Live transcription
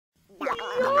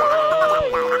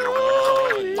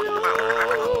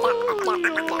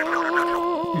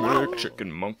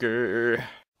McChickenMonkey.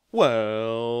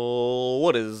 Well,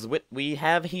 what is what we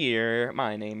have here?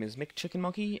 My name is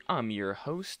McChickenMonkey. I'm your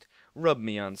host. Rub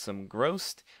me on some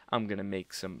groast. I'm gonna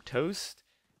make some toast.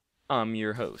 I'm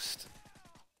your host.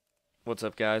 What's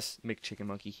up, guys?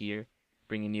 McChickenMonkey here,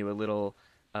 bringing you a little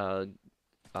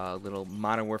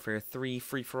Modern Warfare 3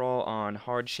 free-for-all on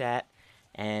hard chat.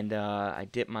 And I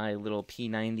dipped my little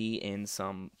P90 in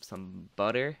some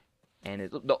butter, and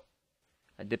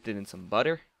I dipped it in some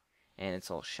butter, and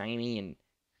it's all shiny and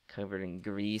covered in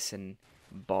grease and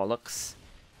bollocks.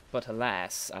 But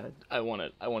alas, I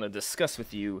wanna discuss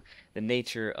with you the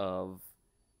nature of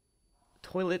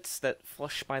toilets that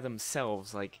flush by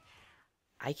themselves. Like,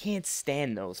 I can't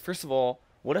stand those. First of all,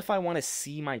 what if I want to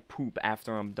see my poop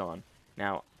after I'm done?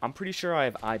 Now, I'm pretty sure I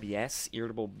have IBS,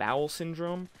 irritable bowel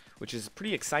syndrome, which is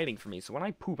pretty exciting for me. So when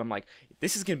I poop, I'm like,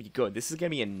 this is going to be good. This is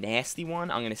going to be a nasty one.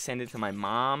 I'm going to send it to my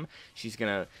mom. She's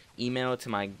going to email it to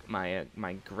my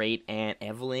great aunt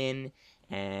Evelyn,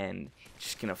 and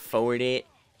she's going to forward it.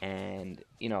 And,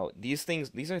 you know, these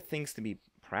are things to be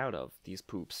proud of, these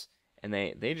poops. And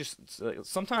they just,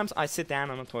 sometimes I sit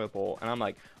down on a toilet bowl, and I'm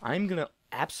like, I'm going to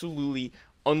absolutely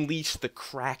unleash the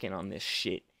Kraken on this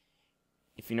shit.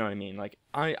 If you know what I mean. Like,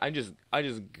 I just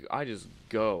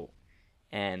go.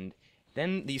 And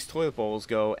then these toilet bowls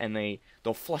go, and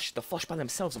they'll flush by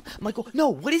themselves. I'm like, oh, no,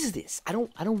 what is this? I'm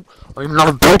not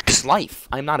about this life.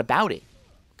 I'm not about it.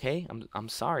 Okay? I'm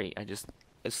sorry. I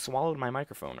swallowed my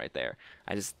microphone right there.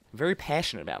 Very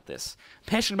passionate about this.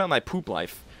 Passionate about my poop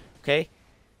life. Okay?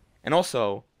 And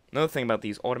also, another thing about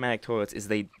these automatic toilets is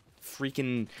they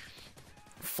freaking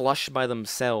flush by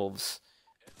themselves.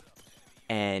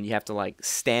 And you have to, like,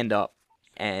 stand up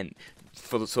and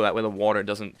so that way the water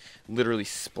doesn't literally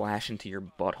splash into your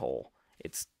butthole.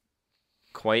 It's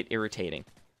quite irritating.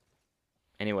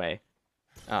 Anyway,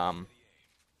 so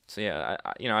yeah,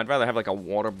 I'd rather have like a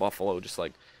water buffalo just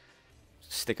like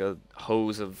stick a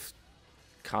hose of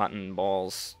cotton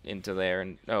balls into there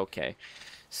and okay.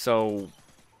 So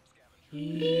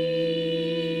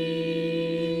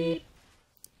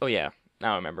oh yeah,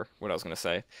 now I remember what I was gonna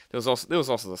say. There was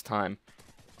also this time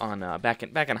on back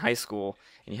in high school,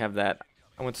 and you have that.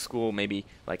 I went to school maybe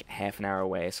like half an hour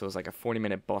away, so it was like a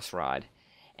 40-minute bus ride,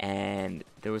 and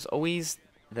there was always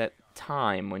that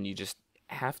time when you just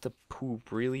have to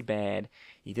poop really bad.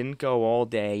 You didn't go all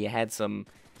day. You had some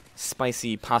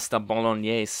spicy pasta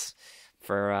bolognese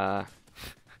for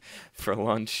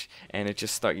lunch, and you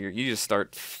just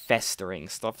start festering.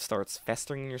 Stuff starts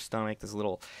festering in your stomach. There's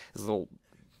little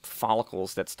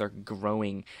follicles that start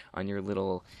growing on your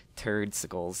little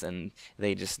turdsicles, and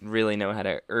they just really know how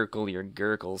to urkle your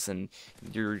gurkles, and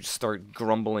you start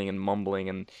grumbling and mumbling,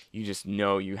 and you just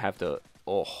know you have to,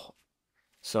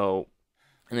 so,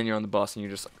 and then you're on the bus, and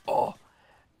you're just like,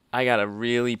 I gotta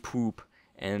really poop,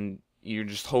 and you're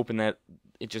just hoping that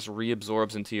it just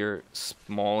reabsorbs into your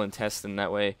small intestine,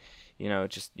 that way, you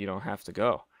don't have to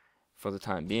go for the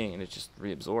time being, and it just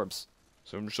reabsorbs.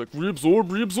 So I'm just like,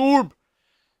 reabsorb!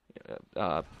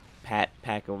 Pat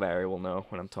Ovary will know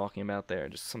what I'm talking about there.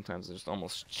 Sometimes I just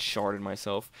almost sharded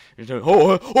myself. I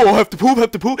have to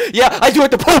poop. Yeah, I do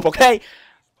have to poop, okay?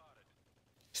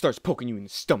 Starts poking you in the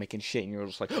stomach and shit, and you're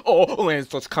just like, and it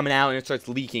starts coming out, and it starts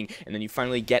leaking, and then you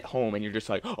finally get home, and you're just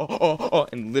like,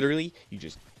 and literally, you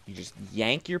just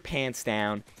yank your pants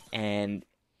down, and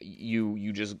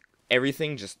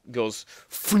everything just goes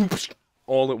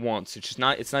all at once. It's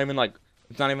not even like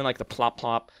the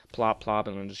plop,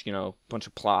 and then just, bunch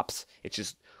of plops. It's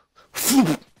just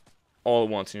all at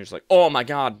once, and you're just like, oh my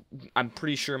god, I'm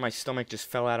pretty sure my stomach just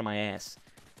fell out of my ass.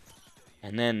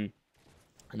 And then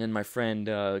my friend,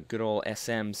 good old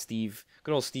Steve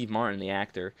Martin, the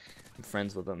actor, I'm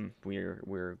friends with him.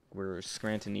 We're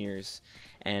Scrantoneers,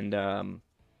 and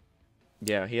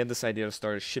yeah, he had this idea to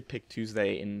start a Shit Pick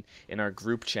Tuesday in our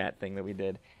group chat thing that we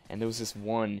did, and there was this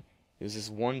one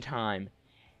time.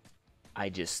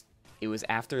 It was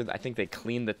after, I think they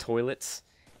cleaned the toilets,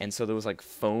 and so there was like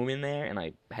foam in there, and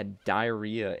I had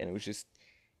diarrhea, and it was just,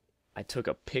 I took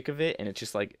a pic of it, and it's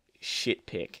just like shit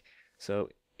pick. So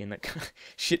in the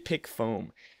shit pick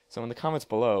foam. So in the comments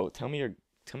below, tell me your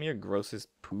grossest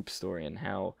poop story, and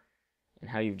how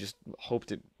you just hoped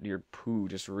that your poo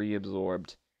just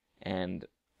reabsorbed. And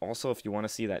also, if you want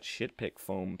to see that shit pick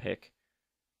foam pic,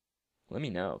 let me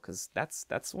know, cause that's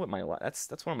what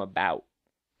I'm about.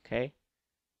 Okay?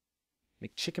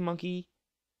 McChickenMonkey.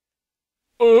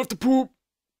 I have to poop.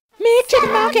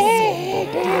 McChickenMonkey.